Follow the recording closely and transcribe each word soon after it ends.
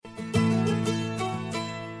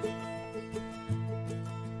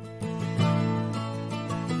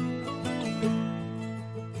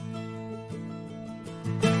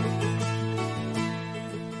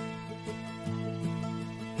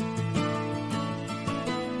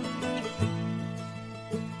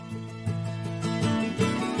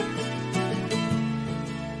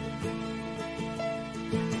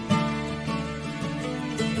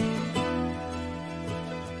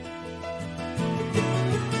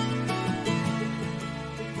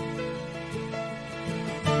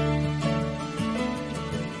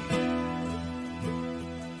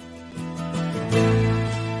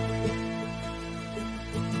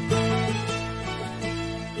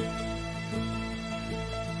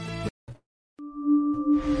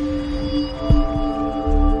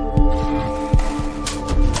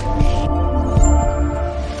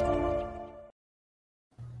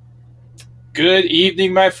Good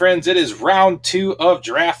evening, my friends. It is round 2 of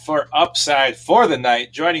Draft for Upside for the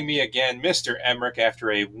night. Joining me again, Mr. Emmerich,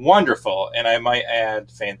 after a wonderful, and I might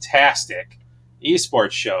add, fantastic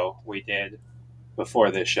esports show we did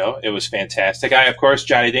before this show. It was fantastic. I, of course,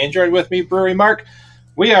 Johnny Danger, and with me, Brewery Mark.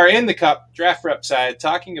 We are in the Cup, Draft for Upside,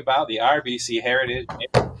 talking about the RBC Heritage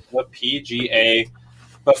and the PGA.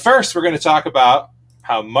 But first, we're going to talk about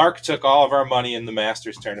how Mark took all of our money in the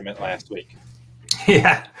Masters tournament last week.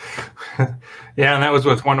 Yeah, and that was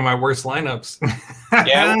with one of my worst lineups.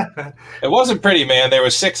 Yeah, it wasn't pretty, man. There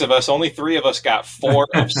was 6 of us. Only 3 of us got 4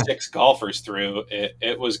 of 6 golfers through.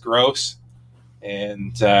 It was gross.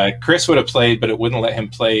 And Chris would have played, but it wouldn't let him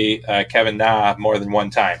play Kevin Na more than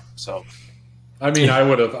one time. So, I mean, I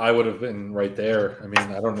would have been right there. I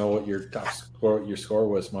mean, I don't know what your score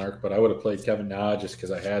was, Mark, but I would have played Kevin Na just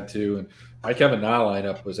because I had to. And my Kevin Na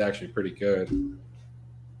lineup was actually pretty good.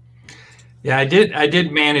 Yeah, I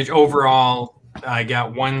did manage overall. I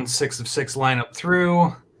got 1 6 of 6 lineup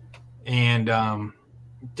through and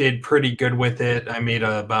did pretty good with it. I made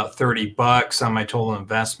about $30 on my total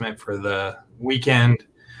investment for the weekend.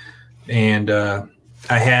 And I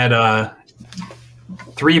had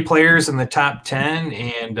 3 players in the top 10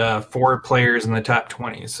 and 4 players in the top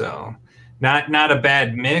 20. So not a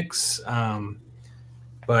bad mix.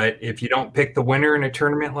 But if you don't pick the winner in a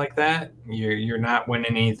tournament like that, you're not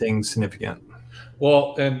winning anything significant.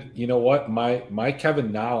 Well, and you know what? My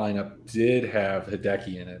Kevin Na lineup did have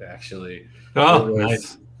Hideki in it, actually.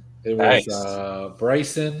 Nice. It was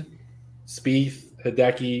Bryson, Spieth,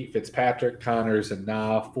 Hideki, Fitzpatrick, Connors, and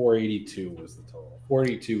Na. 482 was the total.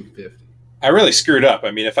 482.50. I really screwed up.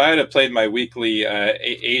 I mean, if I had played my weekly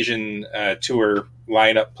Asian Tour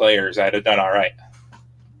lineup players, I'd have done all right.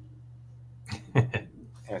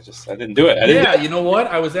 I didn't do it. You know what?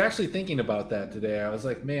 I was actually thinking about that today. I was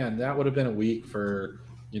like, man, that would have been a week for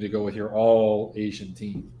you to go with your all Asian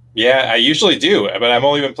team. Yeah, I usually do, but I've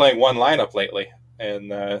only been playing one lineup lately.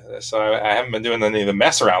 And so I haven't been doing any of the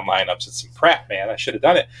mess around lineups. It's some crap, man. I should have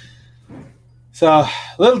done it. So a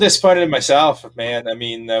little disappointed in myself, man. I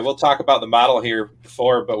mean, we'll talk about the model here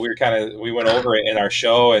before, but we went over it in our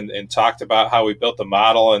show and talked about how we built the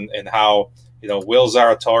model and how, Will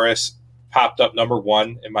Zalatoris popped up number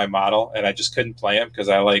 1 in my model, and I just couldn't play him because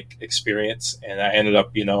I like experience, and I ended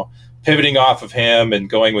up, pivoting off of him and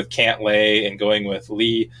going with Cantlay and going with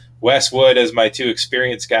Lee Westwood as my 2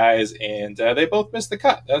 experienced guys, and they both missed the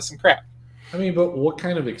cut. That was some crap. I mean, but what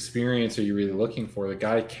kind of experience are you really looking for? The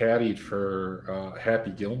guy caddied for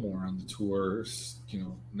Happy Gilmore on the tours,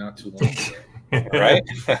 not too long ago. Right?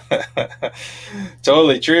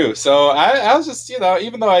 Totally true. So I was just,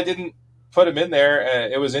 even though I didn't put him in there,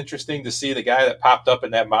 it was interesting to see the guy that popped up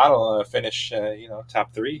in that model finish,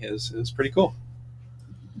 top 3. It was pretty cool.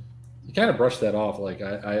 You kind of brushed that off. Like,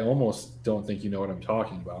 I almost don't think you know what I'm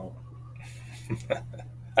talking about.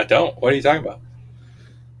 I don't. What are you talking about?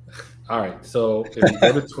 All right. So if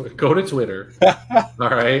you go to Twitter, all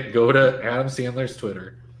right, go to Adam Sandler's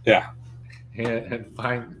Twitter. Yeah. And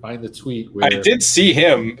find the tweet where I did see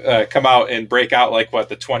him come out and break out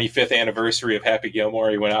the 25th anniversary of Happy Gilmore.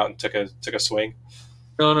 He went out and took a swing.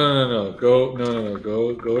 No. Go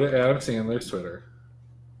to Adam Sandler's Twitter.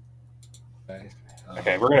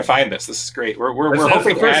 Okay, we're gonna find this. This is great. We're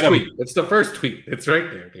hoping the Adam. Tweet. It's the first tweet. It's right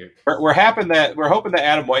there, dude. We're hoping that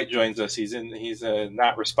Adam White joins us. He's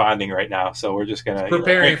not responding right now, so we're just gonna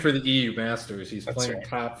preparing for the EU Masters. He's playing right.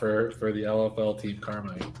 top for the LFL team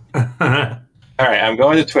Carmine. All right, I'm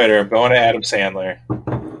going to Twitter. I'm going to Adam Sandler.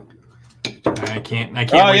 I can't.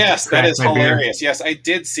 Oh yes, that is hilarious. Beer. Yes, I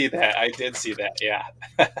did see that. Yeah,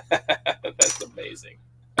 that's amazing.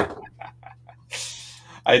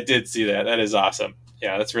 I did see that. That is awesome.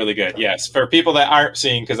 Yeah, that's really good. Yes, for people that aren't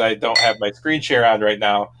seeing, because I don't have my screen share on right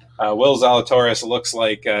now, Will Zalatoris looks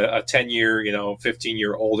like a 10-year,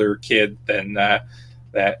 15-year older kid than that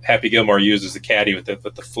Happy Gilmore used as a caddy with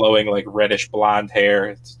the flowing reddish blonde hair.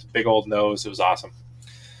 It's a big old nose. It was awesome.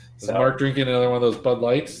 Was Mark drinking another one of those Bud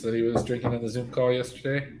Lights that he was drinking on the Zoom call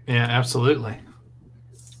yesterday? Yeah, absolutely.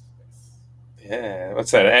 Yeah, what's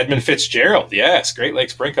that? Edmund Fitzgerald. Yes, Great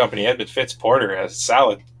Lakes Brewing Company. Edmund Fitz Porter, a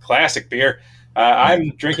solid classic beer.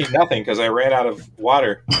 I'm drinking nothing because I ran out of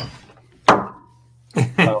water.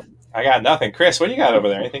 So I got nothing. Chris, what do you got over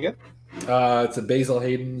there? Anything good? It's a Basil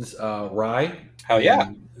Hayden's rye. Hell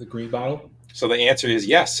yeah. The green bottle. So the answer is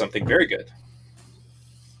yes, something very good.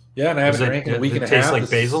 Yeah, and I haven't drank in a week and a half. Tastes like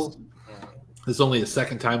basil? This is only the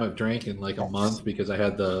second time I've drank in a month because I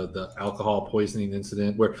had the alcohol poisoning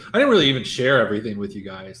incident where I didn't really even share everything with you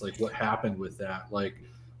guys, what happened with that.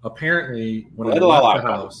 Apparently when I left the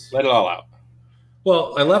house. Let it all out.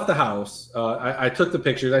 Well, I left the house. I took the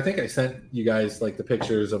pictures. I think I sent you guys like the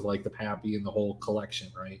pictures of like the Pappy and the whole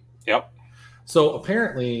collection, right? Yep. So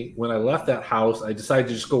apparently, when I left that house, I decided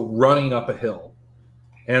to just go running up a hill,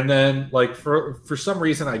 and then like for some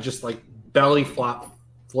reason, I just like belly flop,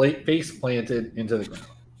 face planted into the ground.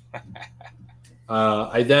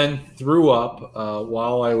 I then threw up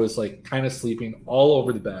while I was like kind of sleeping all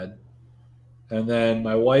over the bed. And then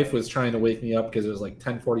my wife was trying to wake me up because it was like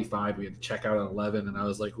 10:45. We had to check out at 11. And I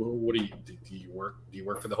was like, well, what do you work? Do you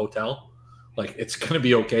work for the hotel? Like, it's going to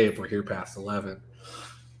be okay if we're here past 11.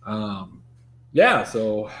 Yeah.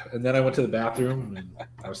 So, and then I went to the bathroom and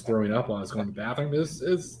I was throwing up while I was going to the bathroom. It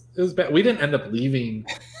was bad. We didn't end up leaving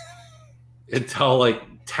until like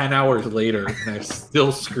 10 hours later, and I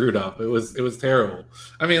still screwed up. It was terrible.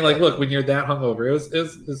 I mean, like, look, when you're that hungover, it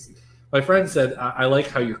was my friend said, I like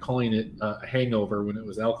how you're calling it a hangover when it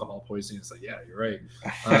was alcohol poisoning. It's like, yeah, you're right.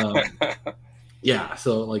 Yeah.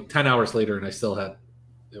 So like 10 hours later, and I still had,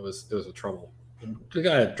 it was a trouble. The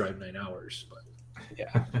guy had to drive 9 hours, but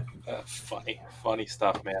yeah, funny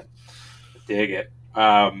stuff, man. Dig it.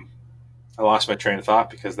 I lost my train of thought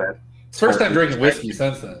because that. It's first time drinking whiskey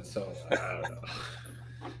since then, so I don't know.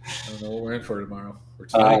 I don't know what we're in for tomorrow. Or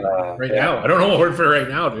tonight. Now. I don't know what we're in for right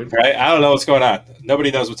now, dude. Right? I don't know what's going on. Nobody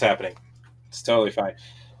knows what's happening. It's totally fine.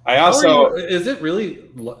 I also is it really?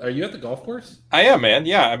 Are you at the golf course? I am, man.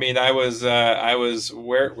 Yeah. I mean, I was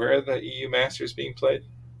where are the EU Masters being played?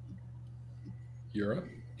 Europe.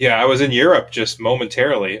 Yeah, I was in Europe just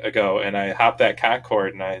momentarily ago, and I hopped that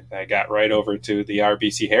Concorde, and I got right over to the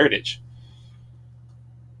RBC Heritage.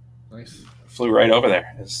 Nice. Flew right over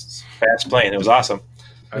there. It's fast plane. It was awesome.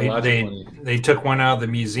 They took one out of the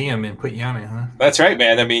museum and put you on it, huh? That's right,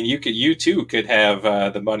 man. I mean, you too could have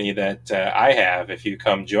the money that I have if you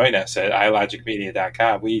come join us at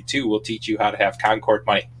ilogicmedia.com. We too will teach you how to have Concorde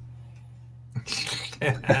money.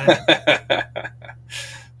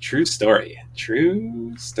 True story.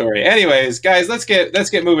 Anyways, guys, let's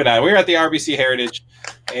get moving on. We're at the RBC Heritage,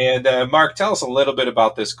 and Mark, tell us a little bit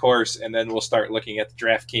about this course, and then we'll start looking at the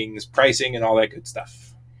DraftKings pricing and all that good stuff.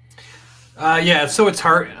 Yeah, so it's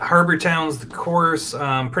Harbor Town's the course,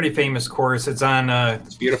 pretty famous course. It's on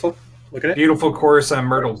it's beautiful. Look at it. Beautiful course on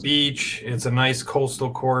Myrtle Beach. It's a nice coastal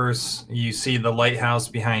course. You see the lighthouse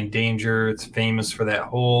behind Danger. It's famous for that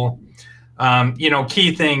hole.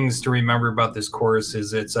 Key things to remember about this course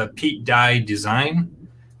is it's a Pete Dye design.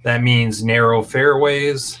 That means narrow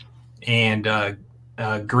fairways and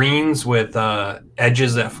greens with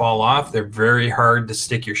edges that fall off. They're very hard to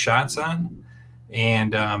stick your shots on.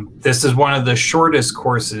 And this is one of the shortest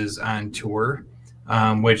courses on tour,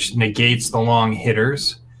 which negates the long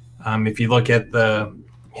hitters. If you look at the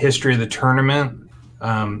history of the tournament,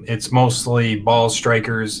 it's mostly ball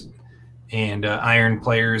strikers and iron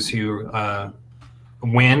players who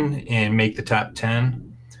win and make the top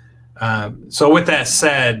 10. So with that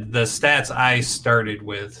said, the stats I started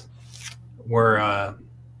with were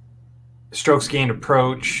strokes gained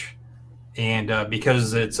approach, and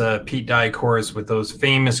because it's a Pete Dye course with those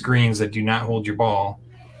famous greens that do not hold your ball,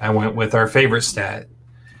 I went with our favorite stat,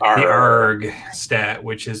 the ARG stat,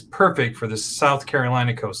 which is perfect for the South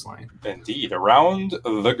Carolina coastline. Indeed, around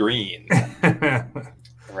the green.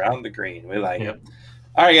 Around the green. We like it.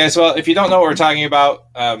 All right, guys. Well, if you don't know what we're talking about,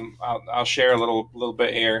 I'll share a little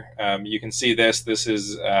bit here. You can see this. This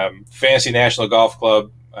is Fantasy National Golf Club,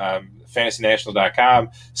 FantasyNational.com.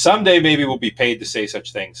 Someday, maybe we'll be paid to say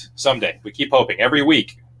such things. Someday. We keep hoping. Every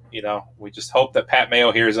week, we just hope that Pat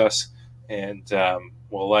Mayo hears us and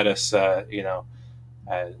will let us,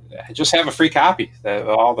 just have a free copy of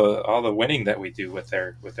all the winning that we do with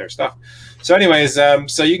their stuff. So anyways,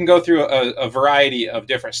 so you can go through a variety of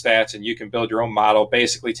different stats, and you can build your own model,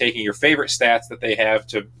 basically taking your favorite stats that they have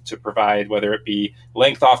to provide, whether it be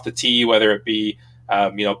length off the tee, whether it be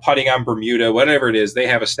putting on Bermuda, whatever it is, they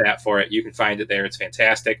have a stat for it. You can find it there. It's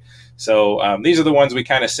fantastic. So these are the ones we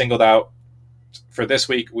kind of singled out for this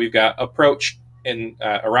week. We've got approach in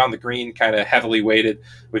around the green, kind of heavily weighted.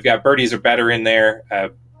 We've got birdies are better in there,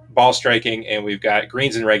 ball striking, and we've got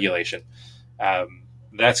greens in regulation.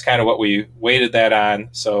 That's kind of what we weighted that on.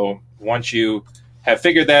 So once you have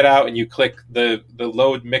figured that out and you click the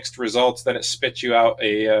load mixed results, then it spits you out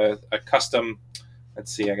a custom.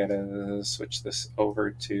 Let's see, I got to switch this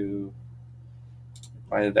over to,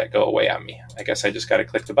 why did that go away on me? I guess I just got to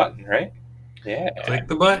click the button, right? Yeah. Click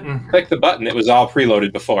the button. Click the button. It was all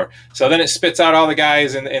preloaded before. So then it spits out all the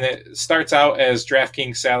guys, and it starts out as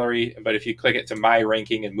DraftKings salary, but if you click it to my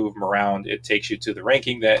ranking and move them around, it takes you to the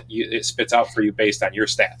ranking that it spits out for you based on your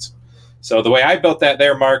stats. So the way I built that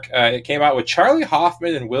there, Mark, it came out with Charlie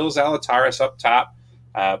Hoffman and Will Zalatoris up top,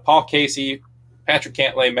 Paul Casey, Patrick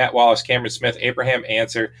Cantlay, Matt Wallace, Cameron Smith, Abraham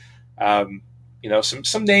Answer.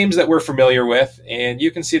 Some names that we're familiar with, and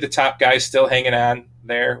you can see the top guys still hanging on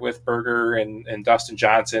there with Berger and Dustin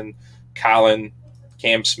Johnson, Colin,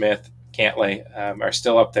 Cam Smith, Cantlay are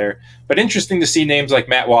still up there. But interesting to see names like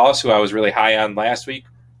Matt Wallace, who I was really high on last week,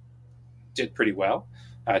 did pretty well.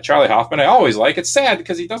 Charlie Hoffman, I always like. It's sad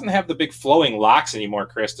because he doesn't have the big flowing locks anymore,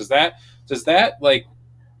 Chris. Does that like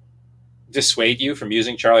dissuade you from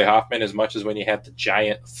using Charlie Hoffman as much as when you had the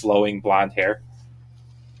giant flowing blonde hair?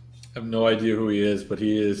 I have no idea who he is, but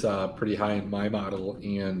he is pretty high in my model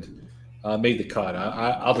and made the cut.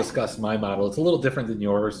 I'll discuss my model. It's a little different than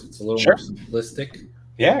yours. It's a little more simplistic.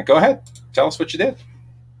 Yeah, go ahead. Tell us what you did.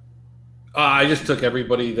 I just took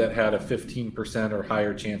everybody that had a 15% or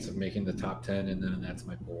higher chance of making the top 10, and then that's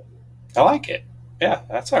my pool. I like it. Yeah,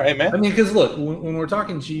 that's all right, man. I mean, because look, when we're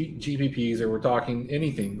talking GPPs or we're talking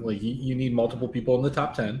anything, like you need multiple people in the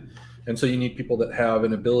top 10. And so you need people that have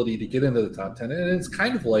an ability to get into the top 10. And it's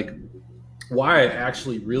kind of like why I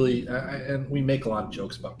actually really, and we make a lot of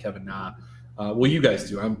jokes about Kevin Na. Well, you guys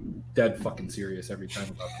do. I'm dead fucking serious every time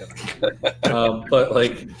about Kevin Na. But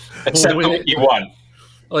like, except when he won.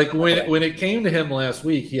 Like when it came to him last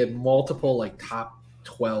week, he had multiple like top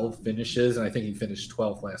 12 finishes. And I think he finished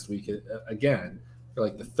 12th last week again for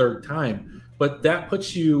like the third time. But that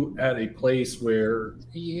puts you at a place where,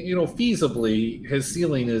 feasibly, his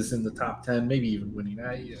ceiling is in the top 10, maybe even winning.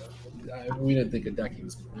 We didn't think Hideki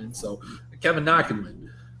was going to win, so Kevin Na can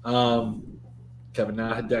win. Kevin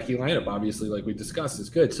Na, Hideki lineup, obviously, like we discussed,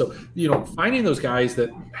 is good. So, finding those guys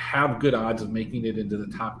that have good odds of making it into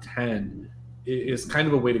the top 10 is kind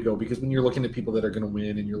of a way to go, because when you're looking at people that are going to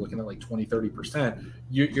win and you're looking at like 20-30%,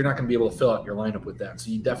 you're not going to be able to fill out your lineup with that.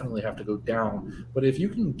 So you definitely have to go down. But if you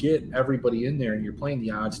can get everybody in there and you're playing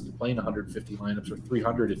the odds and you're playing 150 lineups or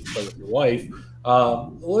 300 if you play with your wife,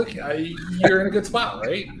 you're in a good spot,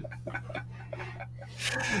 right?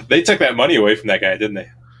 They took that money away from that guy, didn't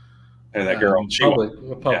they? Or that girl.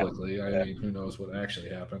 Publicly. Yeah. I mean, who knows what actually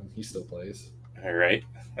happened. He still plays. All right.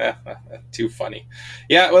 Too funny.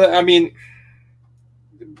 Yeah, well, I mean,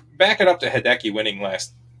 back it up to Hideki winning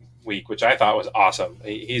last week, which I thought was awesome.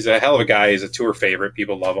 He's a hell of a guy. He's a tour favorite.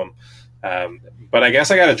 People love him. But I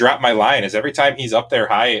guess I got to drop my line is every time he's up there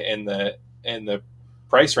high in the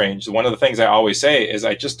price range, one of the things I always say is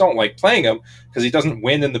I just don't like playing him because he doesn't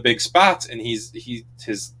win in the big spots, and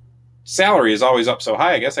his salary is always up so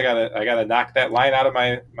high. I guess I gotta knock that line out of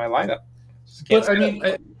my lineup. But I mean,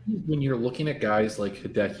 when you're looking at guys like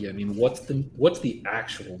Hideki, I mean, what's the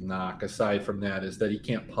actual knock aside from that is that he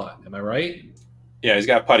can't putt. Am I right? Yeah, he's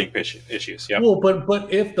got putting issues. Yeah. Well,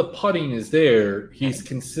 but if the putting is there, he's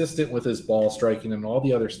consistent with his ball striking, and all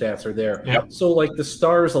the other stats are there. Yep. So like the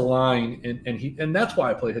stars align, and that's why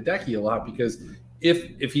I play Hideki a lot, because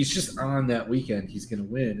if he's just on that weekend, he's going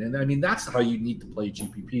to win. And I mean, that's how you need to play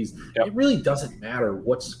GPPs. Yep. It really doesn't matter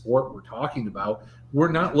what sport we're talking about.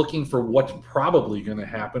 We're not looking for what's probably going to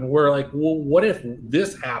happen. We're like, well, what if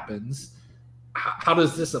this happens? How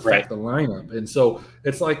does this affect the lineup? And so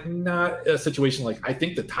it's like not a situation like I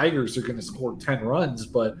think the Tigers are going to score 10 runs,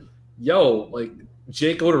 but like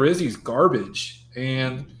Jake Odorizzi's garbage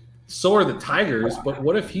and so are the Tigers. But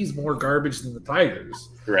what if he's more garbage than the Tigers?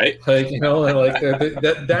 Right. Like,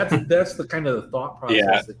 that's the kind of the thought process.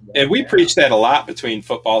 Yeah. And we preach that a lot between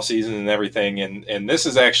football season and everything. And this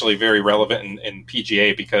is actually very relevant in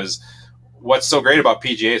PGA because what's so great about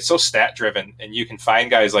PGA, it's so stat driven and you can find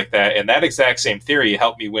guys like that. And that exact same theory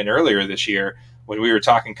helped me win earlier this year when we were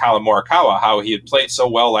talking Colin Morikawa, how he had played so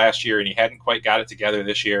well last year and he hadn't quite got it together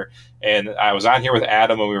this year. And I was on here with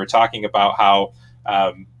Adam and we were talking about how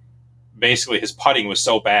basically his putting was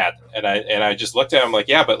so bad. And I just looked at him like,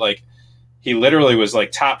 yeah, but like he literally was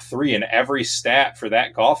like top 3 in every stat for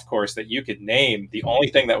that golf course that you could name. The only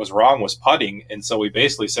thing that was wrong was putting. And so we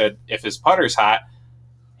basically said, if his putter's hot,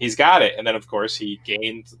 he's got it. And then, of course, he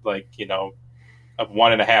gained like,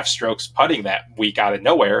 1.5 strokes putting that week out of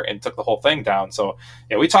nowhere and took the whole thing down. So,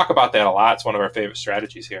 yeah, we talk about that a lot. It's one of our favorite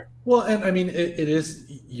strategies here. Well, and I mean, it is,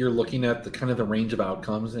 you're looking at the kind of the range of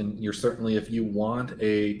outcomes, and you're certainly, if you want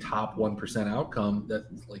a top 1% outcome, that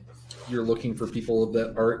like you're looking for people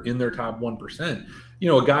that are in their top 1%.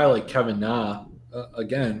 A guy like Kevin Na,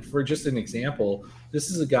 again, for just an example, this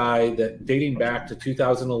is a guy that dating back to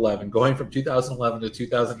 2011, going from 2011 to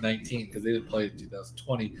 2019, because they didn't play in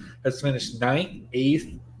 2020, has finished 9th,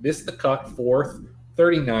 8th, missed the cut, 4th,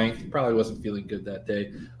 39th, probably wasn't feeling good that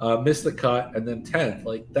day, missed the cut, and then 10th.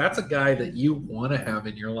 Like, that's a guy that you want to have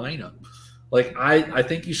in your lineup. Like I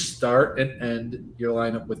think you start and end your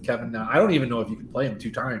lineup with Kevin. Now I don't even know if you can play him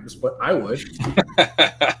 2 times, but I would.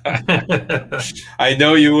 I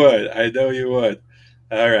know you would.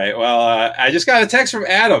 All right. Well, I just got a text from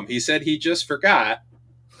Adam. He said he just forgot.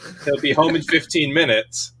 He'll be home in 15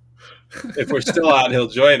 minutes. If we're still on, he'll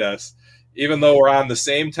join us. Even though we're on the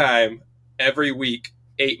same time every week,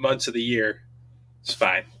 8 months of the year. It's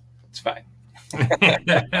fine.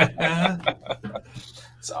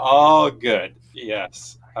 It's all good.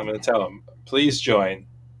 Yes. I'm going to tell him, please join.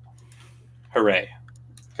 Hooray.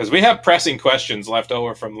 Because we have pressing questions left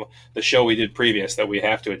over from the show we did previous that we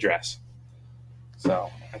have to address.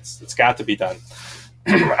 So it's got to be done.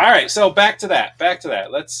 All right. So back to that.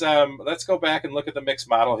 Let's go back and look at the mixed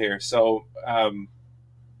model here. So,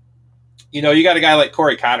 you got a guy like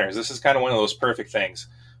Corey Connors. This is kind of one of those perfect things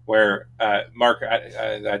where, Mark,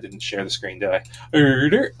 I didn't share the screen, did I?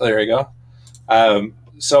 There we go.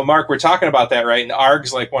 So, Mark, we're talking about that, right? And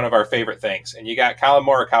ARG's like one of our favorite things. And you got Colin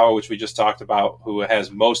Morikawa, which we just talked about, who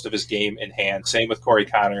has most of his game in hand. Same with Corey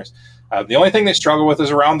Connors. The only thing they struggle with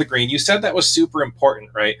is around the green. You said that was super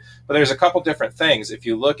important, right? But there's a couple different things. If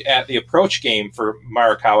you look at the approach game for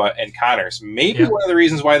Morikawa and Connors, maybe one of the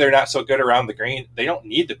reasons why they're not so good around the green, they don't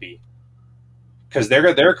need to be. Because they're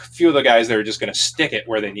a few of the guys that are just going to stick it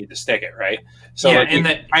where they need to stick it, right? So you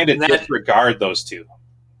kind of disregard those two.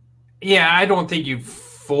 Yeah, I don't think you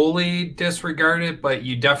fully disregard it, but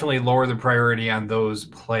you definitely lower the priority on those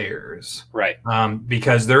players. Right.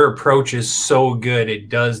 Because their approach is so good, it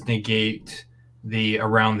does negate the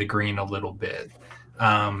around the green a little bit.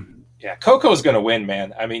 Yeah, Coco's going to win,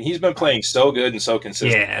 man. I mean, he's been playing so good and so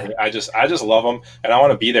consistent. Yeah. I just love him, and I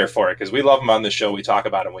want to be there for it because we love him on this show. We talk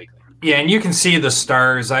about him weekly. Yeah, and you can see the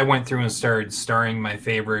stars. I went through and started starring my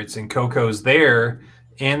favorites, and Coco's there,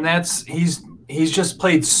 and he's just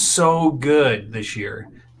played so good this year.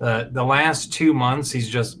 The last 2 months, he's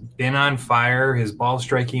just been on fire. His ball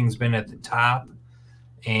striking's been at the top,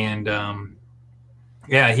 and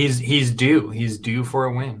he's due. He's due for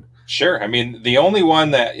a win. Sure. I mean, the only one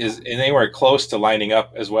that is anywhere close to lining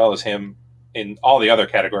up as well as him in all the other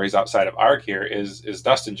categories outside of ARC here is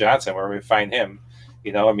Dustin Johnson, where we find him.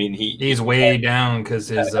 I mean, he's way down because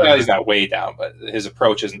his he's not way down, but his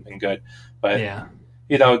approach hasn't been good. But yeah.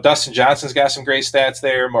 Dustin Johnson's got some great stats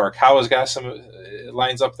there. Morikawa's got some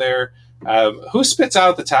lines up there. Who spits out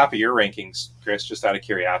at the top of your rankings, Chris, just out of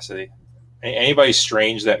curiosity? Anybody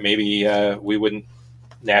strange that maybe we wouldn't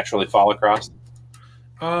naturally fall across?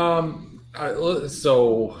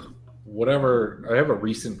 So whatever, I have a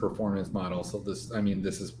recent performance model. So this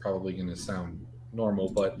is probably going to sound normal,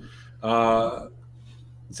 but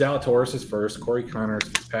Zalatoris is first, Corey Connors,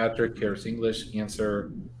 Fitzpatrick, Harris English,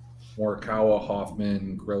 Answer, Morikawa,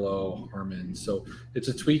 Hoffman, Grillo, Harmon. So it's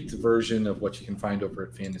a tweaked version of what you can find over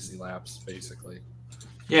at Fantasy Labs, basically.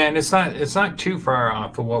 Yeah, and it's not too far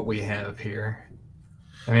off of what we have here.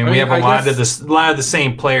 I mean, we have a lot of the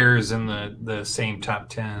same players in the same top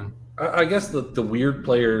 10. I guess the weird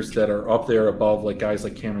players that are up there above, like guys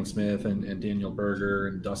like Cameron Smith and Daniel Berger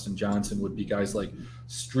and Dustin Johnson, would be guys like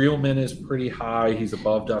Streelman is pretty high. He's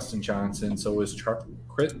above Dustin Johnson. So is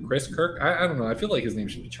Chris Kirk. I don't know. I feel like his name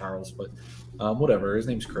should be Charles, but whatever. His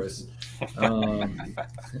name's Chris.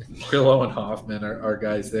 Grillo and Hoffman are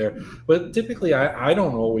guys there. But typically, I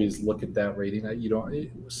don't always look at that rating.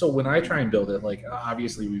 So when I try and build it, like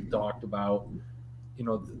obviously we've talked about,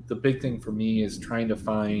 the big thing for me is trying to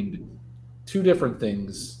find two different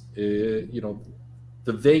things. The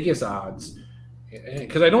Vegas odds,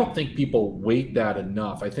 because I don't think people weight that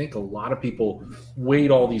enough. I think a lot of people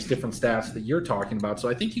weight all these different stats that you're talking about. So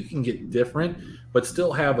I think you can get different, but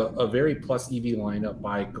still have a very plus EV lineup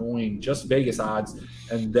by going just Vegas odds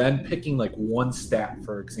and then picking like one stat,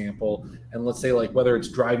 for example. And let's say like whether it's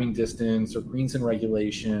driving distance or greens in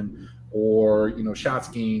regulation or shots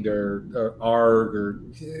gained or ARG or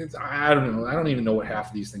I don't know. I don't even know what half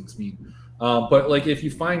of these things mean. But like if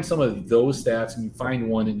you find some of those stats and you find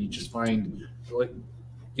one and you just find like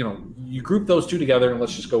you group those two together and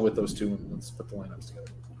let's just go with those two and let's put the lineups together.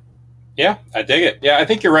 Yeah, I dig it. Yeah, I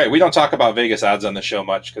think you're right. We don't talk about Vegas odds on the show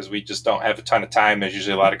much because we just don't have a ton of time. There's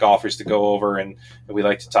usually a lot of golfers to go over, and we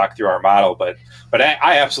like to talk through our model. But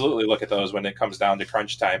I absolutely look at those when it comes down to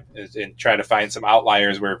crunch time and try to find some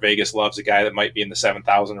outliers where Vegas loves a guy that might be in the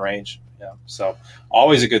 7,000 range. Yeah, so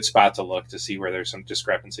always a good spot to look to see where there's some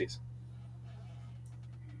discrepancies.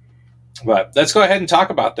 But let's go ahead and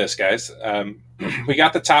talk about this, guys. We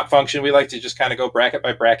got the top function. We like to just kind of go bracket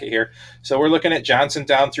by bracket here. So we're looking at Johnson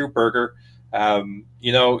down through Berger. Colin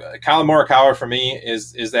Morikawa for me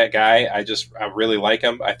is that guy. I really like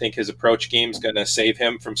him. I think his approach game is going to save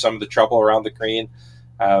him from some of the trouble around the green.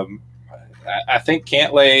 I think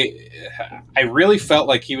Cantlay, I really felt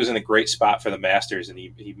like he was in a great spot for the Masters, and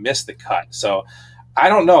he missed the cut. So I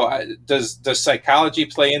don't know. Does psychology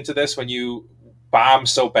play into this when you bomb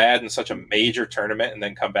so bad in such a major tournament and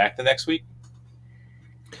then come back the next week?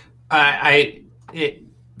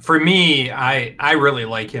 For me, I really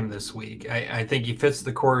like him this week. I think he fits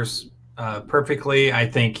the course perfectly. I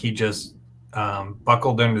think he just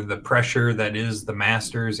buckled under the pressure that is the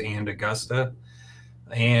Masters and Augusta.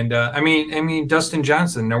 And I mean, Dustin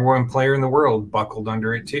Johnson, number one player in the world, buckled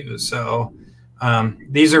under it too. So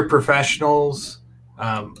these are professionals.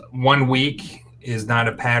 1 week is not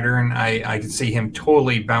a pattern. I can see him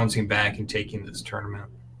totally bouncing back and taking this tournament.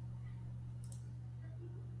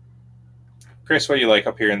 Chris, what do you like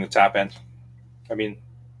up here in the top end? I mean,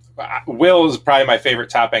 Will is probably my favorite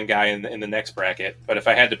top end guy in the next bracket, but if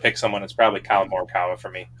I had to pick someone, it's probably Colin Morikawa for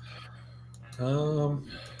me.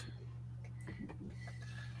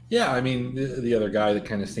 Yeah, I mean, the other guy that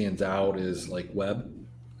kind of stands out is like Webb.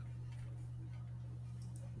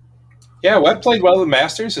 Yeah, Webb played well in the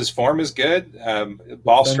Masters. His form is good.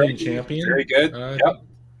 Ball strike champion, very good. Yep.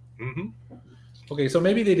 Mm-hmm. Okay, so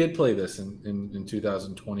maybe they did play this in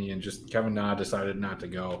 2020, and just Kevin Na decided not to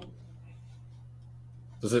go.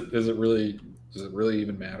 Does it really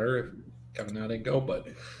even matter if Kevin Na didn't go? But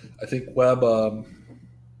I think Webb.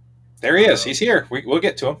 There he is. He's here. We'll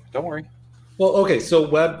get to him. Don't worry. Well, okay, so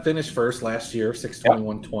Webb finished first last year,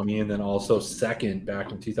 621.20, and then also second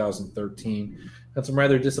back in 2013. Had some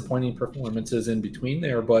rather disappointing performances in between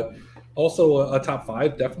there, but also a top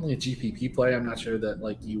five, definitely a GPP play. I'm not sure that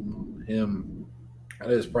like you want him at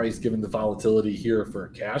his price given the volatility here for a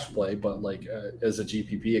cash play, but like as a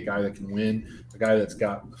GPP, a guy that can win, a guy that's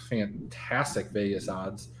got fantastic Vegas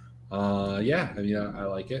odds. Yeah, I mean, I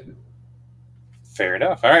like it. Fair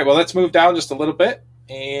enough. All right, well, let's move down just a little bit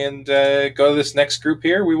and go to this next group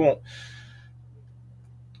here. We won't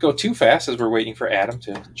go too fast as we're waiting for Adam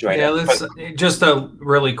to join. Yeah, let's just a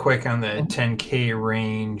really quick on the 10K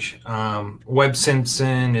range. Webb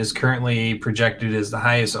Simpson is currently projected as the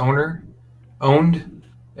highest owned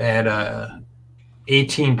at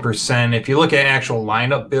 18%. If you look at actual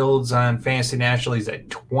lineup builds on Fantasy National, he's at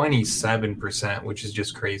 27%, which is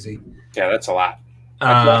just crazy. Yeah, that's a lot.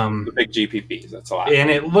 The big GPPs, that's a lot. And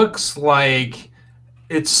it looks like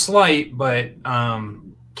it's slight, but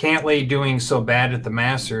Cantlay doing so bad at the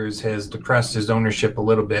Masters has depressed his ownership a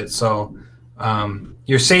little bit. So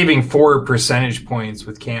you're saving 4 percentage points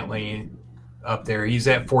with Cantlay up there. He's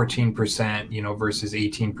at 14%, versus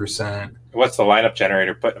 18%. What's the lineup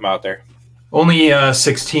generator putting him out there? Only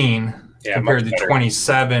 16 compared to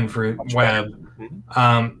 27 for Webb.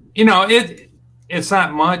 Mm-hmm. It's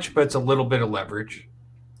not much, but it's a little bit of leverage.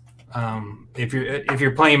 If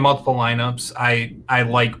you're playing multiple lineups, I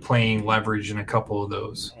like playing leverage in a couple of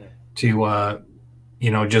those to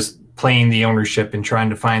just playing the ownership and trying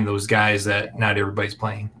to find those guys that not everybody's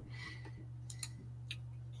playing.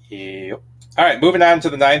 Yep. All right, moving on to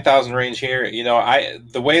the 9,000 range here.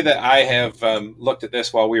 The way that I have looked at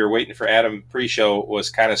this while we were waiting for Adam pre-show was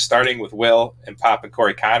kind of starting with Will and popping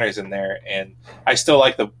Corey Connors in there, and I still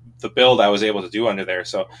like the build I was able to do under there.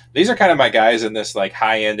 So these are kind of my guys in this like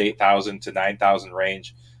high-end 8,000 to 9,000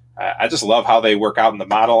 range. I just love how they work out in the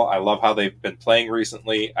model. I love how they've been playing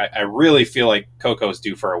recently. I really feel like Coco's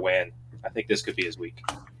due for a win. I think this could be his week.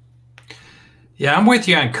 Yeah, I'm with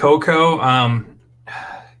you on Coco.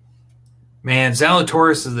 Man,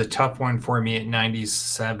 Zalatoris is a tough one for me at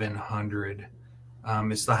 9,700.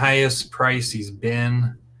 It's the highest price he's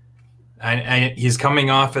been. He's coming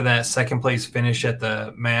off of that second place finish at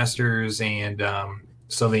the Masters, and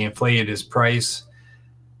so they inflated his price.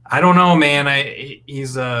 I don't know, man.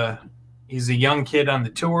 He's a young kid on the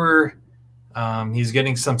tour. He's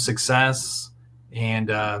getting some success,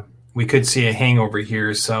 and we could see a hangover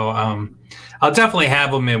here. So I'll definitely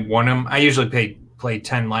have him in one of them. I usually play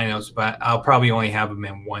 10 lineups, but I'll probably only have him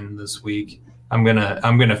in one this week. I'm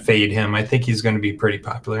gonna fade him. I think he's gonna be pretty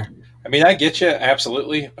popular. I mean, I get you,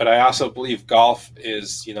 absolutely, but I also believe golf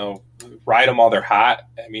is, ride them while they're hot.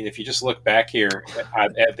 I mean, if you just look back here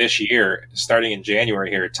at this year, starting in January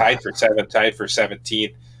here, tied for 7th, tied for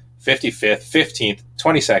 17th, 55th, 15th,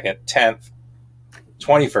 22nd, 10th,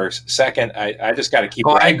 21st, 2nd. I just got to keep.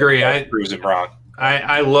 I agree. I proves him wrong.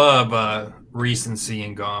 I love recency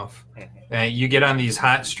in golf. You get on these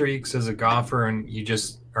hot streaks as a golfer, and you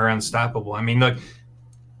just are unstoppable. I mean, look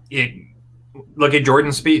at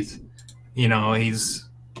Jordan Spieth.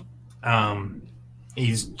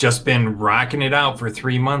 He's just been rocking it out for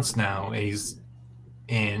 3 months now.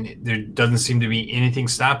 And there doesn't seem to be anything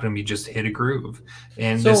stopping him. He just hit a groove,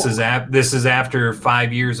 and this is after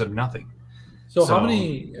 5 years of nothing. So how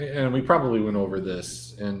many? And we probably went over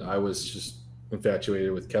this, and I was just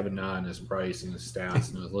infatuated with Kevin Na and his price and his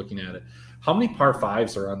stats, and I was looking at it. How many par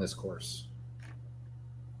fives are on this course?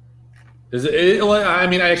 Is it? I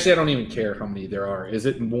mean, I don't even care how many there are. Is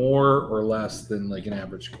it more or less than like an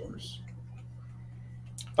average course?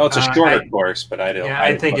 Oh, it's a shorter course, but I don't. Yeah,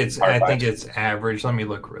 I think it's average. Let me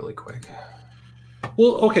look really quick.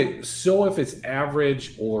 Well, okay. So if it's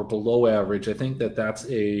average or below average, I think that's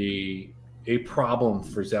a problem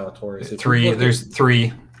for Zalatoris. There's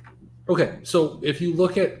three. Okay, so if you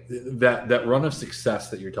look at that run of success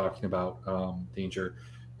that you're talking about, Danger,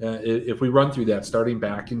 if we run through that, starting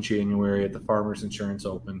back in January at the Farmers Insurance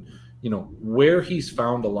Open, where he's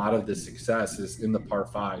found a lot of this success is in the par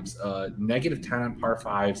fives. -10 on par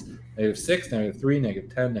fives, -6, -3,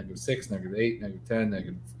 -10, -6, -8,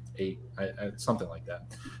 -10, -8, something like that.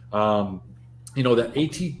 That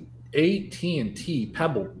AT&T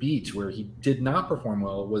Pebble Beach, where he did not perform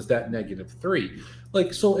well, was that -3.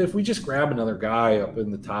 Like, so if we just grab another guy up in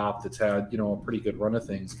the top that's had, a pretty good run of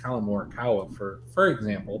things, Colin Morikawa, for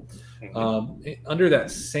example, under that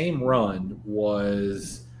same run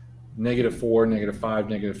was -4, -5,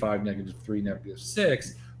 -5, -3,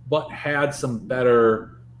 -6, but had some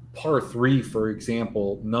better par 3, for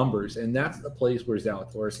example, numbers. And that's the place where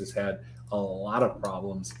Zalatoris has had a lot of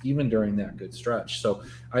problems, even during that good stretch. So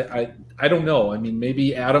I don't know. I mean,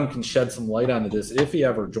 maybe Adam can shed some light onto this if he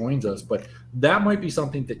ever joins us, but that might be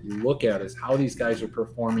something that you look at, is how these guys are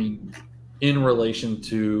performing in relation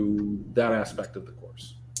to that aspect of the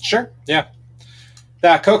course. Sure. Yeah.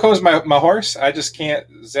 Coco's my horse. I just can't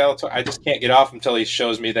get off until he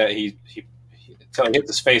shows me that until he hits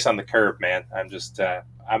his face on the curb, man.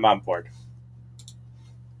 I'm on board.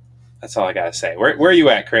 That's all I gotta say. Where are you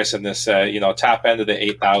at, Chris, in this top end of the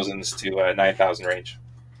 8,000s to 9,000 range?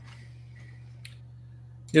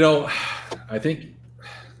 I think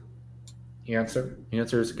Answer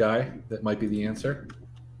is a guy that might be the answer.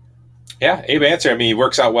 Yeah, Abe Answer. I mean, he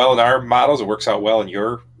works out well in our models. It works out well in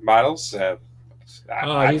your models.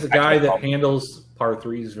 He's a guy that handles par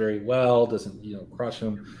threes very well. Doesn't crush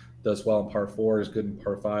them. Does well in par fours. Good in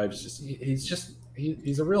par fives.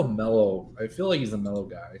 He's a real mellow. I feel like he's a mellow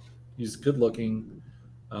guy. He's good looking.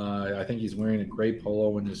 I think he's wearing a gray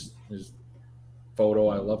polo in his photo.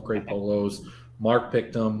 I love gray polos. Mark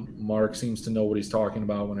picked him. Mark seems to know what he's talking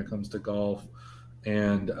about when it comes to golf.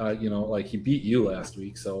 And, he beat you last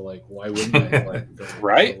week. So, why wouldn't I go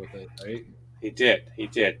right? with it, right? He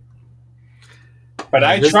did. But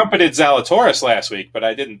I trumpeted Zalatoris last week, but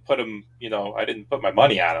I didn't put him, I didn't put my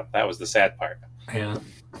money on him. That was the sad part. Yeah.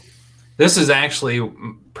 This is actually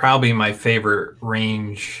probably my favorite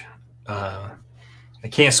range. I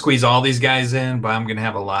can't squeeze all these guys in, but I'm going to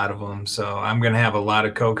have a lot of them. So I'm going to have a lot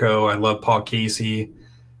of Coco. I love Paul Casey.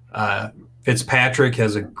 Fitzpatrick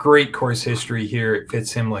has a great course history here. It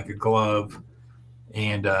fits him like a glove.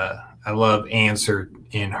 And I love Answer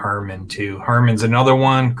in Herman, too. Herman's another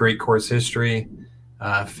one, great course history.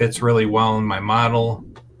 Fits really well in my model.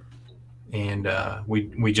 And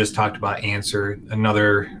we just talked about Answer,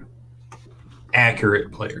 another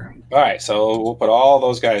accurate player. All right, so we'll put all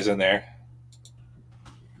those guys in there.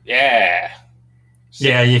 Yeah.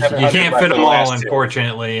 Yeah, you can't fit them all,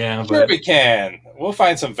 unfortunately. Yeah, sure we can. We'll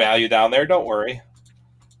find some value down there. Don't worry.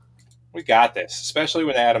 We got this, especially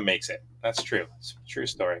when Adam makes it. That's true. It's a true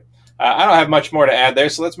story. I don't have much more to add there,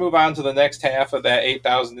 so let's move on to the next half of that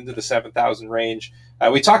 8,000 into the 7,000 range.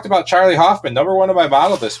 We talked about Charlie Hoffman, number one of my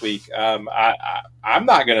model this week. I'm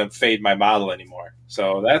not going to fade my model anymore,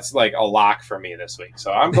 so that's like a lock for me this week.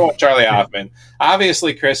 So I'm going Charlie Hoffman.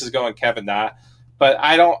 Obviously, Chris is going Kevin Na, but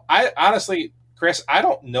I honestly, Chris, I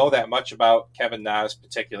don't know that much about Kevin Na's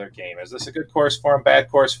particular game. Is this a good course for him, bad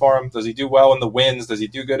course for him? Does he do well in the winds? Does he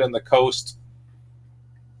do good on the coast?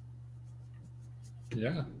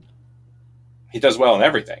 Yeah. He does well in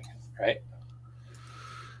everything, right?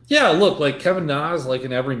 Yeah, look, Kevin Na is like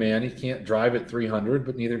an everyman. He can't drive at 300,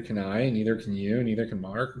 but neither can I, neither can you, neither can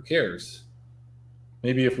Mark. Who cares?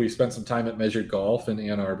 Maybe if we spent some time at Measured Golf in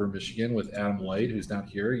Ann Arbor, Michigan with Adam White, who's not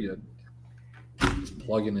here, you'd just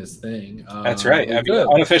plug in his thing. That's right.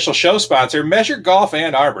 Unofficial show sponsor, Measured Golf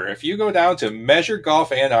Ann Arbor. If you go down to Measured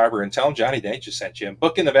Golf Ann Arbor and tell them Johnny Danger sent you and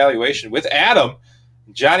book an evaluation with Adam,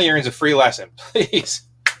 Johnny earns a free lesson. Please,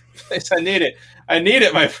 I need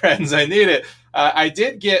it, my friends. I need it. I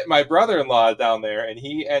did get my brother-in-law down there, and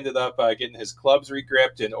he ended up getting his clubs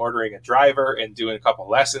regripped and ordering a driver and doing a couple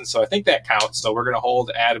lessons. So I think that counts. So we're going to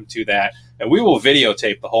hold Adam to that, and we will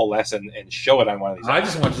videotape the whole lesson and show it on one of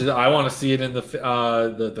these. I want to see it in the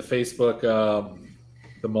Facebook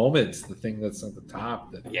the moments, the thing that's at the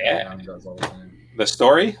top that Adam does all the time. The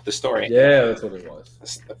story. Yeah, that's what it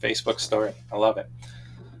was. The Facebook story. I love it.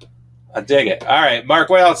 I dig it. All right, Mark.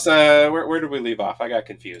 What else? Where did we leave off? I got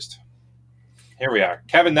confused. Here we are.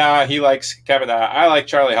 Kevin Na. He likes Kevin Na. I like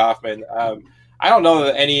Charlie Hoffman. I don't know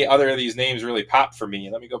that any other of these names really pop for me.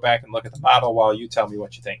 Let me go back and look at the model while you tell me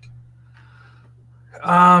what you think.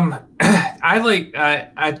 I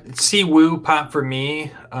see Wu pop for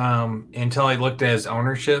me until I looked at his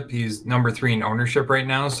ownership. He's number 3 in ownership right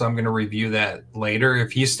now, so I'm going to review that later.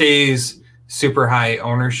 If he stays super high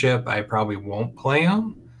ownership, I probably won't play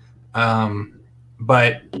him.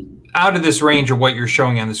 But out of this range of what you're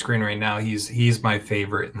showing on the screen right now, he's my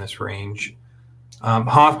favorite in this range.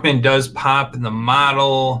 Hoffman does pop in the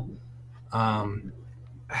model. I'm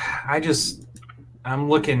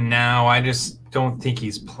looking now. I just don't think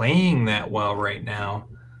he's playing that well right now.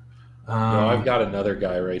 No, I've got another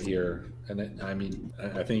guy right here, and I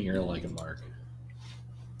think you're gonna like him, Mark.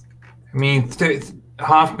 I mean,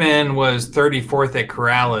 Hoffman was 34th at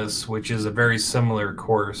Corrales, which is a very similar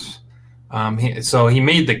course. So he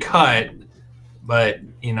made the cut, but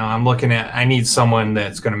I'm looking at. I need someone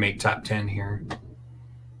that's going to make top 10 here.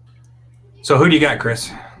 So who do you got, Chris?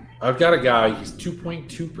 I've got a guy. He's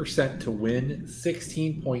 2.2% to win,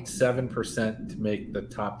 16.7% to make the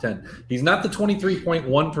top 10. He's not the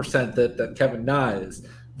 23.1% that Kevin Na is,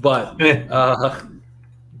 but Nat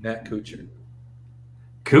Kuchar.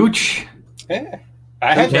 Cooch? Yeah.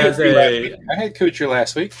 I had Kuchar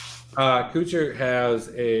last week. Kuchar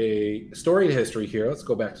has a storied history here. Let's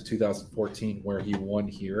go back to 2014 where he won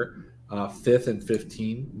here. 5th and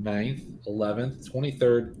 15, 9th, 11th,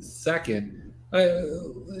 23rd, 2nd.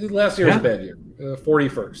 Last year was a bad year.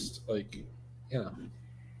 41st.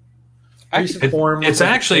 It's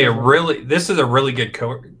actually this is a really good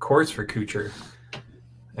course for Kuchar.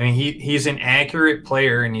 I mean, he's an accurate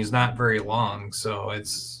player and he's not very long, so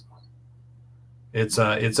it's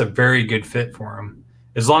a very good fit for him.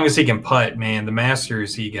 As long as he can putt, man. The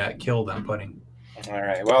Masters, he got killed on putting. All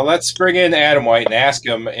right. Well, let's bring in Adam White and ask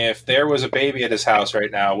him if there was a baby at his house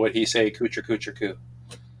right now, would he say Kuchar, Kuchar, Koo?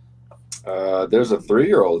 There's a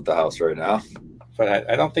 3-year-old at the house right now. But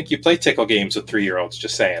I don't think you play tickle games with 3-year-olds,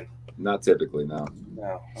 just saying. Not typically, no.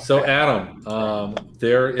 No. Okay. So, Adam,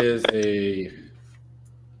 there's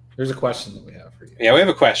a question that we have for you. Yeah, we have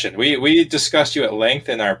a question. We discussed you at length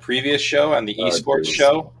in our previous show on the esports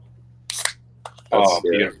show. That's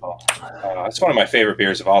beautiful. That's one of my favorite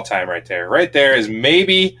beers of all time right there. Right there is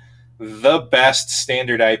maybe the best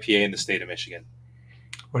standard IPA in the state of Michigan.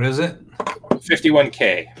 What is it?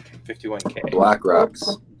 51K. 51K. Black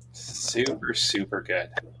Rocks. Super, super good.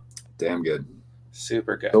 Damn good.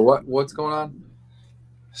 Super good. So what's going on?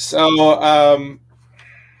 So,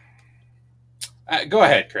 go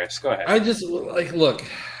ahead, Chris. Go ahead. I just look.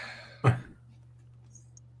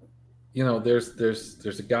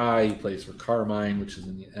 There's a guy who plays for Carmine, which is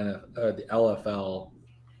in the LFL,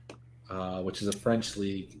 which is a French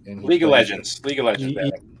league. And League of Legends. League of Legends.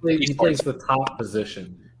 He plays the top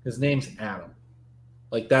position. His name's Adam.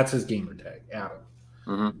 That's his gamer tag, Adam.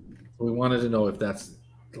 Mm-hmm. We wanted to know if that's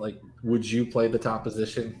would you play the top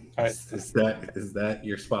position? Is that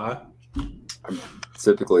your spot? I'm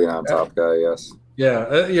typically an on-top guy, yes. Yeah,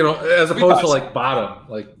 as opposed to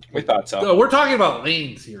bottom. We thought so. No, we're talking about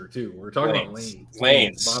lanes here too. We're talking about lanes.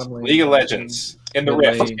 Lanes. Bottom lanes. League of Legends. In the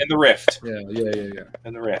Rift. Lane. In the Rift. Yeah.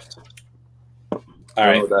 In the Rift. I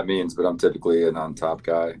don't know what that means, but I'm typically an on-top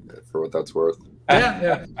guy for what that's worth.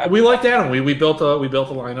 Yeah. We liked Adam. We built a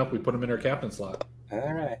lineup. We put him in our captain slot.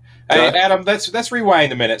 All right. Hey, Adam, let's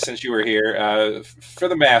rewind a minute since you were here. For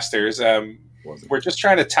the Masters, we're just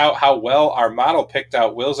trying to tout how well our model picked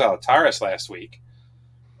out Will Zalatoris last week.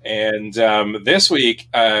 And this week,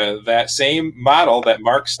 that same model that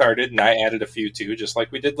Mark started and I added a few to, just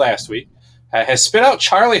like we did last week, has spit out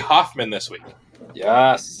Charlie Hoffman this week.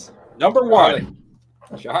 Yes. Number one.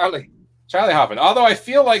 Charlie Hoffman. Although I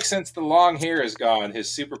feel like since the long hair is gone, his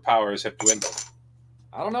superpowers have dwindled.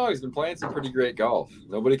 I don't know. He's been playing some pretty great golf.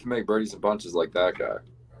 Nobody can make birdies and bunches like that guy.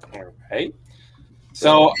 All right.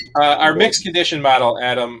 So our mixed condition model,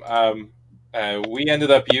 Adam, we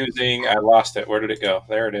ended up using – I lost it. Where did it go?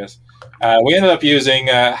 There it is. We ended up using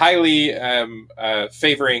highly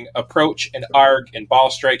favoring approach and arg and ball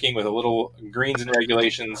striking with a little greens and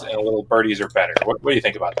regulations and a little birdies are better. What do you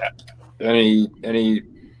think about that? Any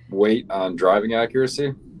weight on driving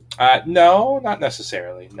accuracy? No, not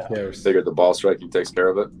necessarily. No. Yeah, I figured the ball striking takes care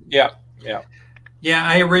of it. Yeah. Yeah,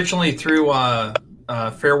 I originally threw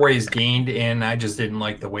fairways gained in. I just didn't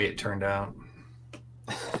like the way it turned out.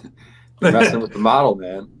 You're messing with the model,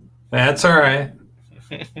 man. That's all right.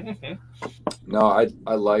 No,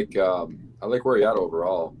 I like where you're at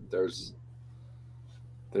overall. There's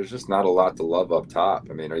just not a lot to love up top.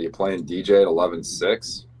 I mean, are you playing DJ at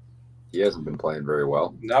 11-6? He hasn't been playing very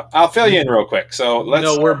well. No, I'll fill you in real quick. So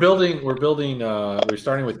we're building. We're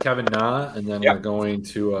starting with Kevin Na, and then we're going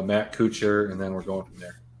to Matt Kuchar, and then we're going from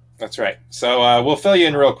there. That's right. So we'll fill you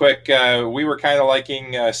in real quick. We were kind of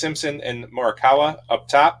liking Simpson and Morikawa up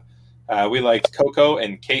top. We liked Coco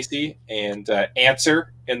and Casey and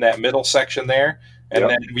Answer in that middle section there. And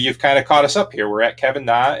then you've kind of caught us up here. We're at Kevin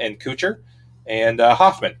Na and Kuchar and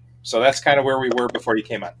Hoffman. So that's kind of where we were before you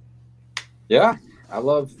came on. Yeah, I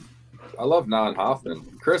love Na and Hoffman.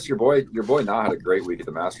 Chris, your boy Na had a great week at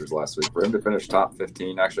the Masters last week. For him to finish top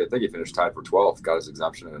 15, actually, I think he finished tied for 12th, got his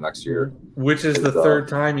exemption in the next year. Which is the third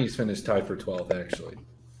time he's finished tied for 12th, actually.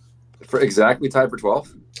 Exactly tied for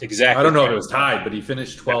 12th? Exactly. I don't know if it was tied, but he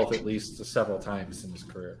finished 12th at least several times in his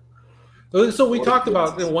career. So we talked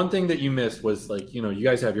about one thing that you missed was you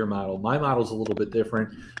guys have your model. My model's a little bit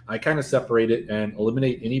different. I kind of separate it and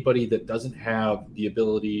eliminate anybody that doesn't have the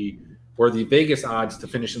ability or the Vegas odds to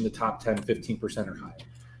finish in the top 10, 15% or higher.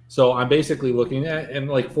 So I'm basically looking at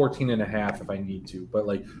 14.5 if I need to, but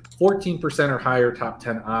 14% or higher top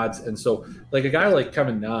 10 odds. And so a guy like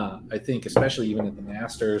Kevin Na, I think, especially even at the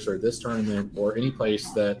Masters or this tournament or any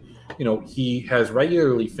place that, he has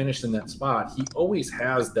regularly finished in that spot, he always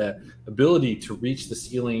has that ability to reach the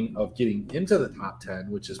ceiling of getting into the top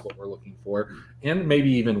 10, which is what we're looking for, and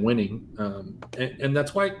maybe even winning. And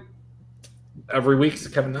that's why every week's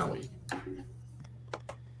Kevin Na week.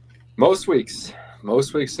 Most weeks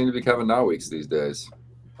seem to be Kevin Na weeks these days.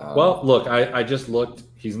 Well, look, I just looked.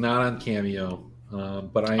 He's not on Cameo,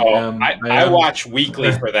 but I am. I watch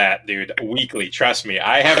weekly for that, dude. Weekly, trust me.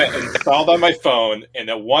 I have it installed on my phone, and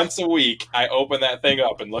then once a week, I open that thing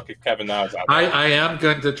up and look at Kevin Na's out there. I am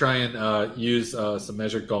going to try and use some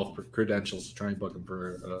Measured Golf credentials to try and book him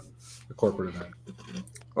for a corporate event.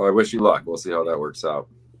 Well, I wish you luck. We'll see how that works out.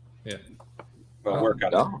 Yeah. We'll work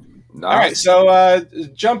on it. Nice. All right, so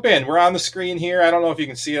jump in. We're on the screen here. I don't know if you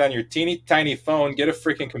can see it on your teeny tiny phone. Get a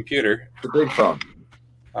freaking computer. It's a big phone.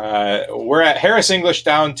 We're at Harris English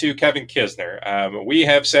down to Kevin Kisner. We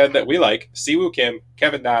have said that we like Siwoo Kim,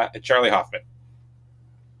 Kevin Na, and Charlie Hoffman.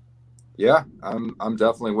 Yeah, I'm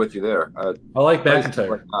definitely with you there. I like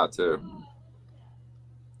McIntyre. Not too.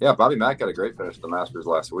 Yeah, Bobby Mack got a great finish at the Masters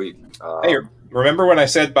last week. Hey, remember when I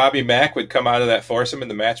said Bobby Mack would come out of that foursome in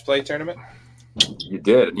the match play tournament? You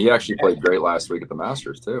did. And he actually played great last week at the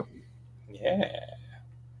Masters, too. Yeah.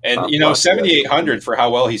 And, 7,800 for how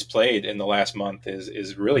well he's played in the last month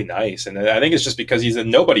is really nice. And I think it's just because he's a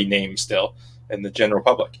nobody name still in the general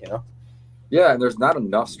public, Yeah, and there's not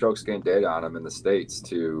enough strokes gained data on him in the States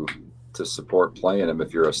to support playing him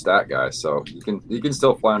if you're a stat guy. So you can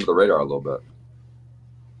still fly under the radar a little bit.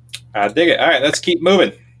 I dig it. All right, let's keep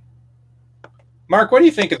moving. Mark, what do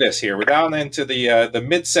you think of this here? We're down into the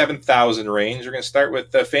mid 7,000 range. We're going to start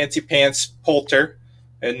with Fancy Pants Poulter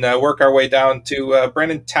and work our way down to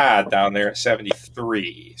Brennan Todd down there at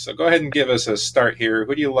 73. So go ahead and give us a start here.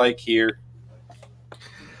 Who do you like here?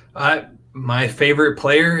 My favorite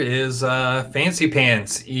player is Fancy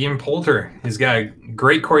Pants, Ian Poulter. He's got a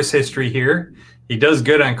great course history here. He does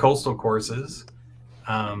good on coastal courses.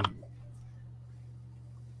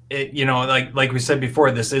 Like we said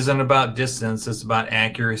before, this isn't about distance; it's about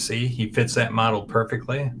accuracy. He fits that model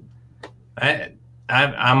perfectly.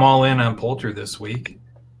 I'm all in on Poulter this week.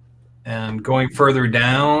 And going further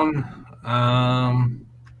down,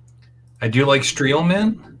 I do like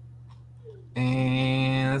Streelman,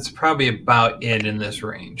 and that's probably about it in this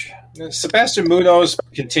range. Sebastian Munoz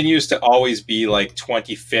continues to always be like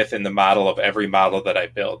 25th in the model of every model that I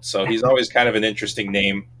build. So he's always kind of an interesting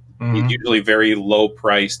name. Mm-hmm. He's usually very low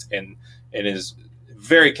priced and is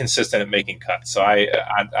very consistent at making cuts. So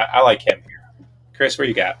I like him here. Chris, what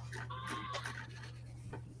you got?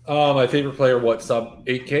 My favorite player, sub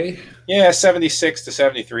 8K? Yeah, 76 to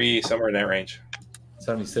 73, somewhere in that range.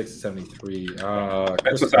 76 to 73.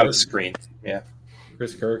 That's what's on the screen. Yeah.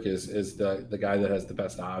 Chris Kirk is the guy that has the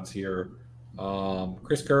best odds here.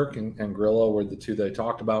 Chris Kirk and Grillo were the two that I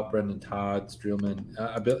talked about. Brendan Todd,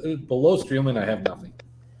 Streelman. Below Streelman, I have nothing.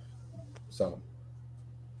 So,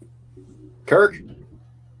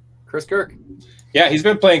 Chris Kirk. Yeah, he's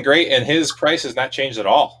been playing great, and his price has not changed at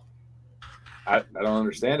all. I don't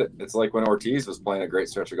understand it. It's like when Ortiz was playing a great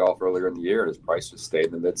stretch of golf earlier in the year, his price just stayed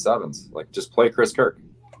in the mid sevens. Like, just play Chris Kirk.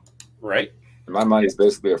 Right. In my mind, he's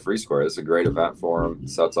basically a free score. It's a great event for him.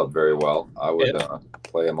 Sets up very well. I would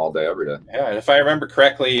play him all day, every day. Yeah, and if I remember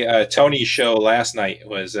correctly, Tony's show last night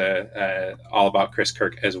was all about Chris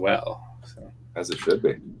Kirk as well. So. As it should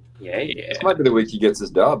be. Yeah. This might be the week he gets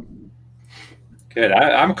his dub. Good.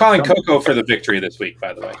 I'm calling Coco for the victory this week,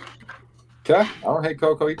 by the way. Okay. I don't hate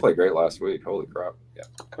Coco. He played great last week. Holy crap. Yeah,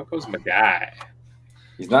 Coco's my guy.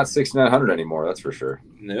 He's not 6,900 anymore, that's for sure.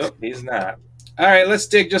 Nope, he's not. All right, let's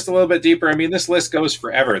dig just a little bit deeper. I mean, this list goes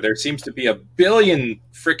forever. There seems to be a billion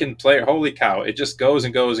freaking player. Holy cow. It just goes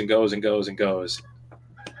and goes and goes and goes and goes.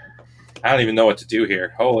 I don't even know what to do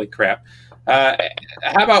here. Holy crap. How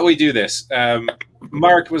about we do this?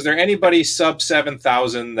 Mark, was there anybody sub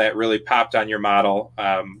 7,000 that really popped on your model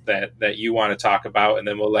that you want to talk about? And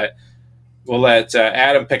then we'll let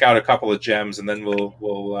Adam pick out a couple of gems, and then we'll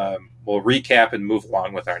recap and move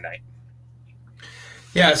along with our night.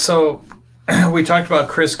 Yeah, so we talked about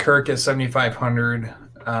Chris Kirk at 7,500,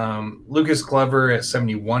 Lucas Glover at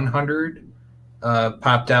 7,100,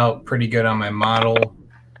 popped out pretty good on my model.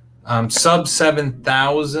 Sub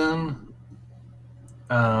 7,000.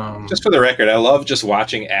 Just for the record, I love just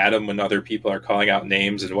watching Adam when other people are calling out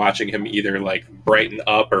names and watching him either like brighten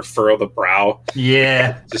up or furrow the brow.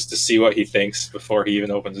 Yeah, just to see what he thinks before he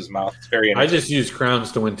even opens his mouth. It's very I just use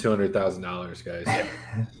crowns to win $200,000, guys. Yeah,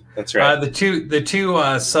 that's right. The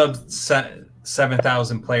two sub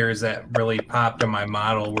 7,000 players that really popped on my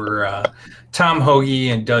model were Tom Hoagie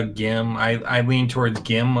and Doug Gim. I lean towards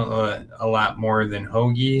Gim a lot more than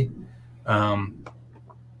Hoagie.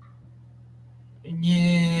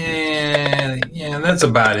 Yeah, that's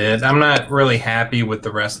about it. I'm not really happy with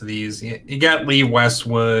the rest of these. You got Lee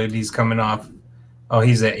Westwood. He's coming off. Oh,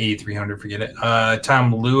 he's at 8,300. Forget it.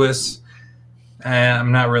 Tom Lewis.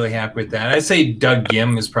 I'm not really happy with that. I'd say Doug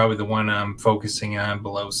Gim is probably the one I'm focusing on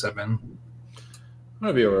below 7. I'm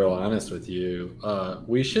going to be real honest with you.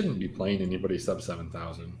 We shouldn't be playing anybody sub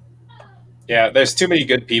 7,000. Yeah, there's too many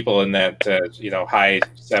good people in that, high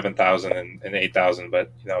 7,000 and 8,000.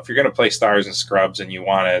 But, if you're going to play stars and scrubs and you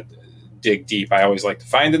want to dig deep, I always like to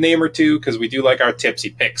find a name or two because we do like our tipsy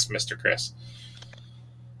picks, Mr. Chris.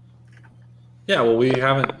 Yeah, well, we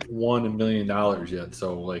haven't won $1 million yet.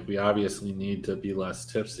 So, we obviously need to be less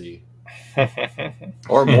tipsy.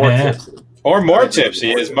 Or more tipsy. Or more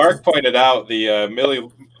tipsy. As Mark pointed out, the Millie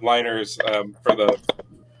liners for the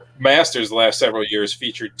Masters the last several years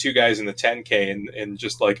featured two guys in the 10K and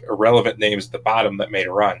just like irrelevant names at the bottom that made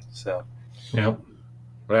a run. So, yep.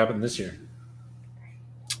 What happened this year?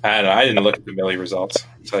 I don't know. I didn't look at the Millie results.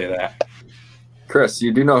 I'll tell you that. Chris,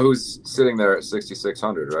 you do know who's sitting there at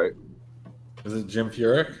 6,600, right? Is it Jim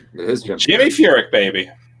Furyk? It is Jimmy Furyk,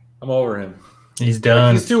 baby. I'm over him. He's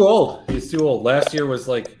done. He's too old. Last year was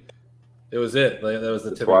it was it. That was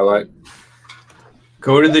the Twilight.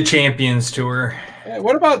 Go to the Champions Tour. Yeah,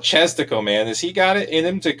 what about Chestico, man? Has he got it in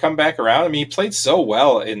him to come back around? I mean, he played so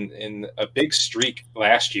well in a big streak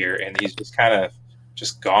last year, and he's just kind of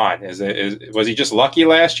just gone. Was he just lucky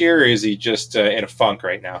last year, or is he just in a funk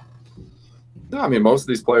right now? No, I mean, most of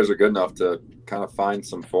these players are good enough to kind of find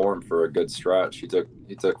some form for a good stretch. He took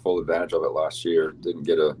full advantage of it last year. Didn't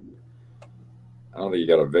get I don't think he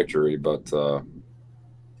got a victory, but no,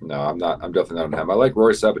 I'm definitely not on him. I like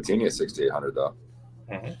Rory Sabatini at 6,800 though.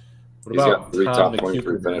 Mm-hmm. What He's about got 3 Tom top McHugh?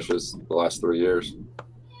 23 finishes the last 3 years.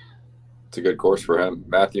 It's a good course for him.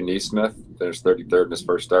 Matthew Neesmith finished 33rd in his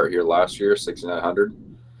first start here last year, 6,900.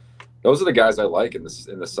 Those are the guys I like in the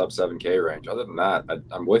sub 7K range. Other than that,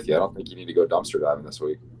 I'm with you. I don't think you need to go dumpster diving this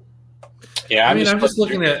week. Yeah, I'm just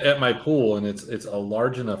looking at my pool, and it's a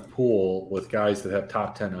large enough pool with guys that have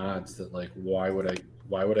top 10 odds that why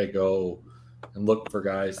would I go and look for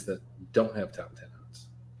guys that don't have top 10 odds?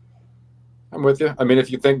 I'm with you. I mean,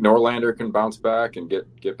 if you think Norlander can bounce back and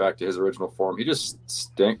get back to his original form, he just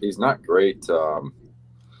stinks. He's not great.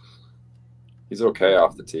 He's okay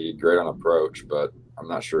off the tee, great on approach, but I'm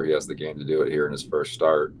not sure he has the game to do it here in his first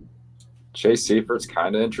start. Chase Seifert's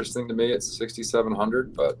kind of interesting to me at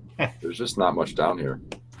 6,700, but there's just not much down here.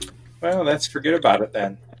 Well, let's forget about it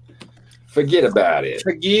then. Forget about it.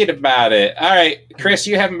 Forget about it. All right, Chris,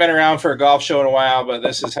 you haven't been around for a golf show in a while, but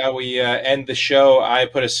this is how we end the show. I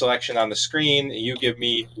put a selection on the screen. You give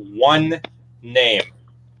me one name.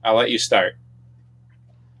 I'll let you start.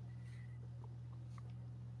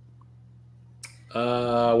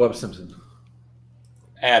 Webb Simpson.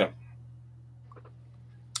 Adam.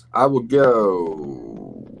 I will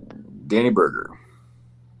go Danny Berger.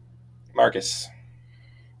 Marcus.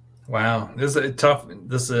 Wow, this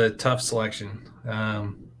is a tough selection.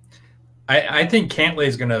 I think Cantlay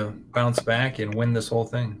is going to bounce back and win this whole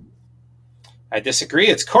thing. I disagree.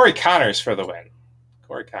 It's Corey Connors for the win.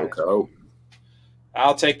 Corey Connors. Okay.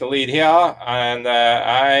 I'll take the lead here, and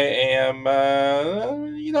I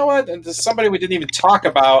am, you know what? This is somebody we didn't even talk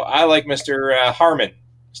about. I like Mr. Harmon.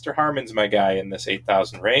 Mr. Harmon's my guy in this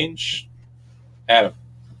 8,000 range. Adam.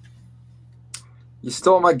 You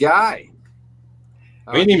stole my guy.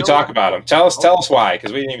 We didn't even talk about him. Tell us why,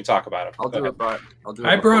 because we didn't even talk about him. I'll do it.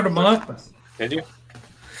 I brought him up. Did you?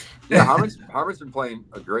 Yeah, Harman's been playing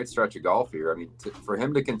a great stretch of golf here. I mean, for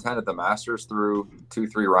him to contend at the Masters through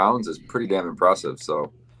 2-3 rounds is pretty damn impressive.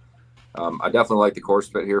 So I definitely like the course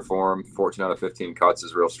fit here for him. 14 out of 15 cuts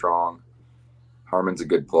is real strong. Harman's a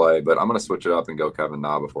good play, but I'm going to switch it up and go Kevin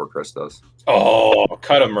Na before Chris does. Oh,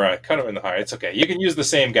 cut him in the heart. It's okay. You can use the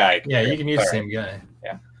same guy. Yeah, you can use the same guy.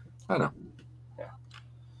 Yeah. I know. Yeah.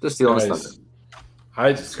 Just stealing his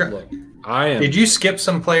thunder. Did you skip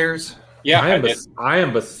some players? Yeah, I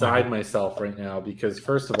am beside myself right now because,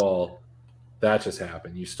 first of all, that just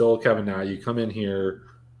happened. You stole Kevin Na. You come in here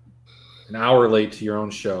an hour late to your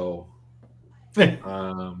own show.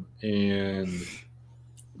 And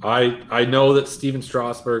I know that Steven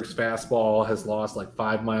Strasburg's fastball has lost like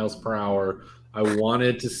 5 miles per hour. I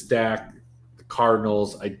wanted to stack the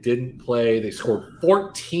Cardinals. I didn't play. They scored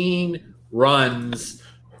 14 runs.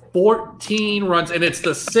 14 runs, and it's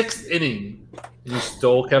the 6th inning. You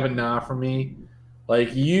stole Kevin Na from me.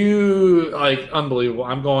 Unbelievable.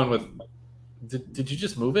 I'm going with did you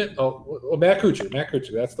just move it? Oh, Matt Kuchar.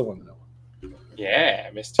 That's the one. Yeah,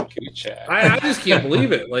 Mr. Kuchar. I just can't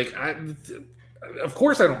believe it. Of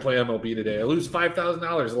course I don't play MLB today. I lose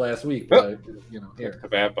 $5,000 last week. But, here. Click the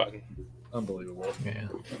bad button. Unbelievable. Yeah.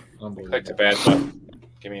 Unbelievable. Click the bad button.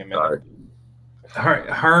 Give me a minute.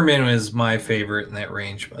 Harman is my favorite in that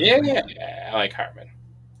range. Yeah, I like Harman.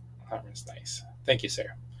 Harman's nice. Thank you, sir.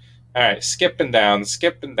 All right, skipping down.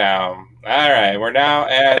 All right, we're now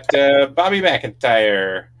at Bobby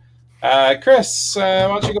McIntyre. Chris, why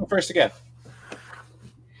don't you go first again?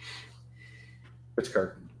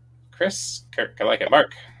 Chris Kirk. I like it.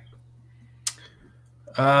 Mark.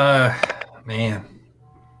 Man.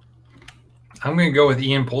 I'm going to go with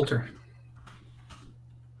Ian Poulter.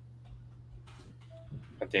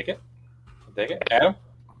 I dig it. Adam?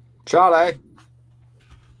 Charlie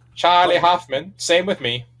Hoffman. Same with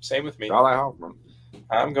me. Charlie Hoffman.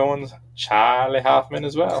 I'm going Charlie Hoffman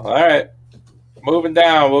as well. All right. Moving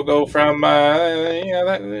down, we'll go from right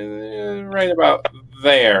about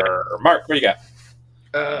there. Mark, what do you got?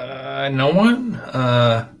 No one.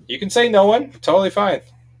 You can say no one. Totally fine.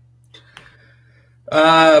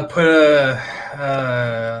 I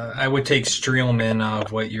would take Streelman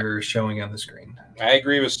of what you're showing on the screen. I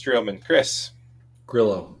agree with Streelman. Chris.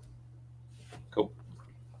 Grillo. Cool.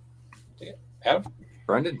 Adam?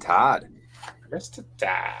 Brendan Todd. Mr.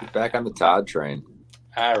 Todd. Get back on the Todd train.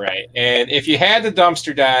 All right. And if you had to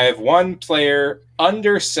dumpster dive one player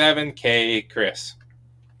under 7K, Chris.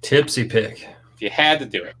 Tipsy pick. If you had to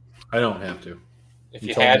do it. I don't have to. If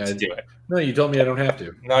you had to do it. No, you told me I don't have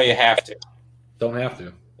to. No, you have to. Don't have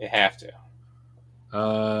to. You have to.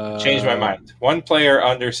 Change my mind. One player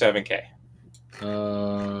under 7K.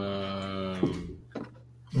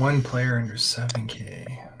 One player under 7K.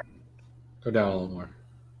 Go down a little more.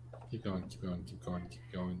 Keep going.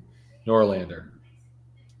 Norlander.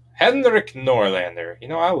 Henrik Norlander.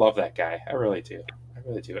 I love that guy. I really do.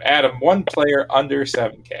 Adam, one player under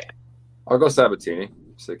 7K. I'll go Sabatini,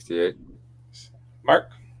 68. Mark?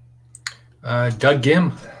 Doug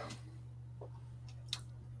Gim.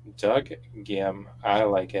 I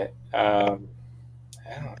like it. I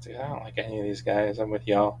don't like any of these guys. I'm with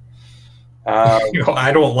y'all.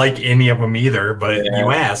 I don't like any of them either, but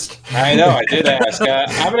you asked. I know, I did ask.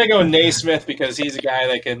 I'm going to go Naismith because he's a guy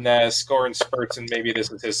that can score in spurts, and maybe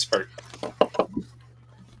this is his spurt.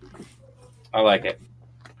 I like it.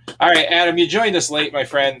 All right, Adam, you joined us late, my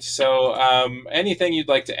friend. So anything you'd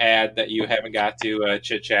like to add that you haven't got to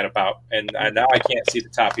chit-chat about? And now I can't see the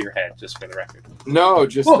top of your head, just for the record. No,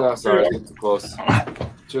 just sorry, I was too close.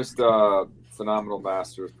 Just phenomenal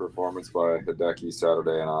Masters performance by Hideki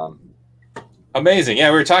Saturday and on. Amazing.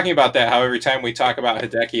 Yeah, we were talking about that, how every time we talk about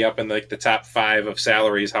Hideki up in the top 5 of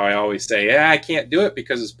salaries, how I always say, I can't do it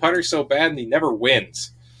because his putter's so bad and he never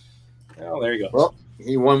wins. Well, there you go. Well,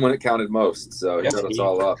 he won when it counted most, so he got us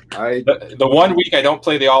all up. The 1 week I don't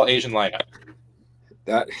play the all-Asian lineup.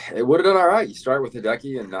 It would have done all right. You start with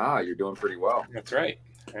Hideki and you're doing pretty well. That's right.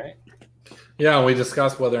 All right. Yeah, we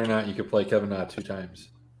discussed whether or not you could play Kevin Na 2 times.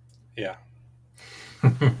 Yeah.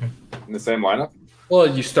 In the same lineup? Well,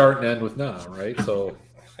 you start and end with Na, right? So,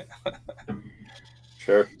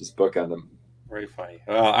 sure, just bookend them. Very funny.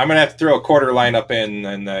 Well, I'm gonna have to throw a quarter lineup in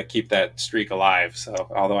and keep that streak alive. So,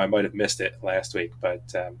 although I might have missed it last week, but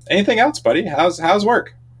anything else, buddy? How's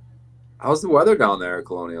work? How's the weather down there at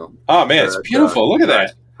Colonial? Oh man, it's beautiful. Look at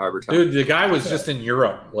that, Harbor Town. Dude. The guy was just in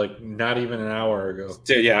Europe, not even an hour ago.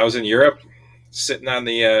 Dude, yeah, I was in Europe, sitting on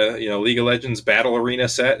the League of Legends Battle Arena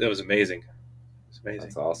set. It was amazing.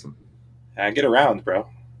 That's awesome. Get around, bro.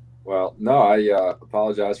 Well, no, I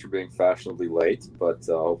apologize for being fashionably late, but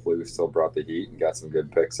hopefully we still brought the heat and got some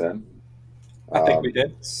good picks in. I think we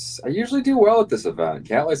did. I usually do well at this event.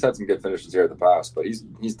 Cantlay's had some good finishes here in the past, but he's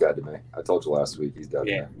dead to me. I told you last week he's dead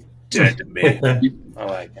to me. Dead to me. I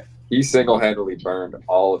like it. He single-handedly burned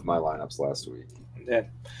all of my lineups last week. Yeah.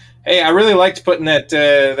 Hey, I really liked putting that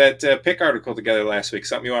pick article together last week.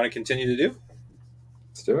 Something you want to continue to do?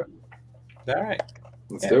 Let's do it. All right.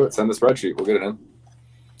 Let's do it. Send the spreadsheet. We'll get it in.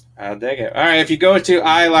 I'll dig it. All right. If you go to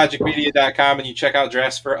ilogicmedia.com and you check out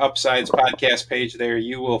Dress for Upsides podcast page there,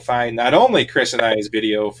 you will find not only Chris and I's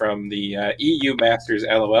video from the EU Masters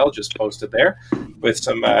LOL just posted there with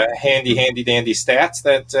some handy dandy stats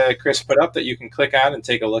that Chris put up that you can click on and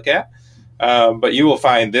take a look at. But you will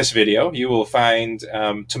find this video. You will find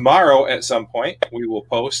tomorrow at some point, we will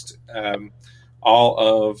post all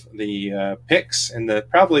of the picks in the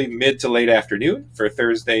probably mid to late afternoon for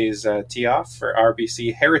Thursday's tee off for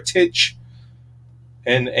RBC Heritage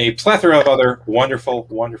and a plethora of other wonderful,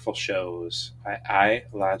 wonderful shows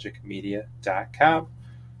at ilogicmedia.com.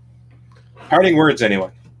 Parting words,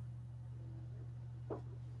 anyone?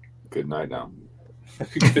 Good night now.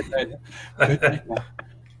 Good night now. Good night now.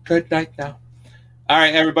 Good night now. All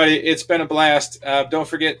right, everybody, it's been a blast. Don't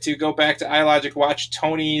forget to go back to iLogic, watch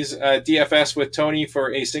Tony's DFS with Tony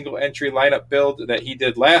for a single entry lineup build that he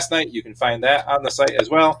did last night. You can find that on the site as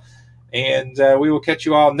well. And we will catch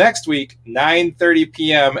you all next week, 9:30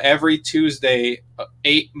 p.m. every Tuesday,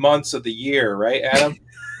 8 months of the year. Right, Adam?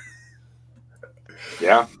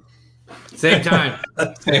 Yeah. Same time.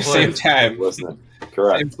 Same time. Listening.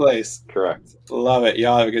 Correct. Same place. Correct. Love it.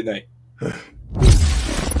 Y'all have a good night.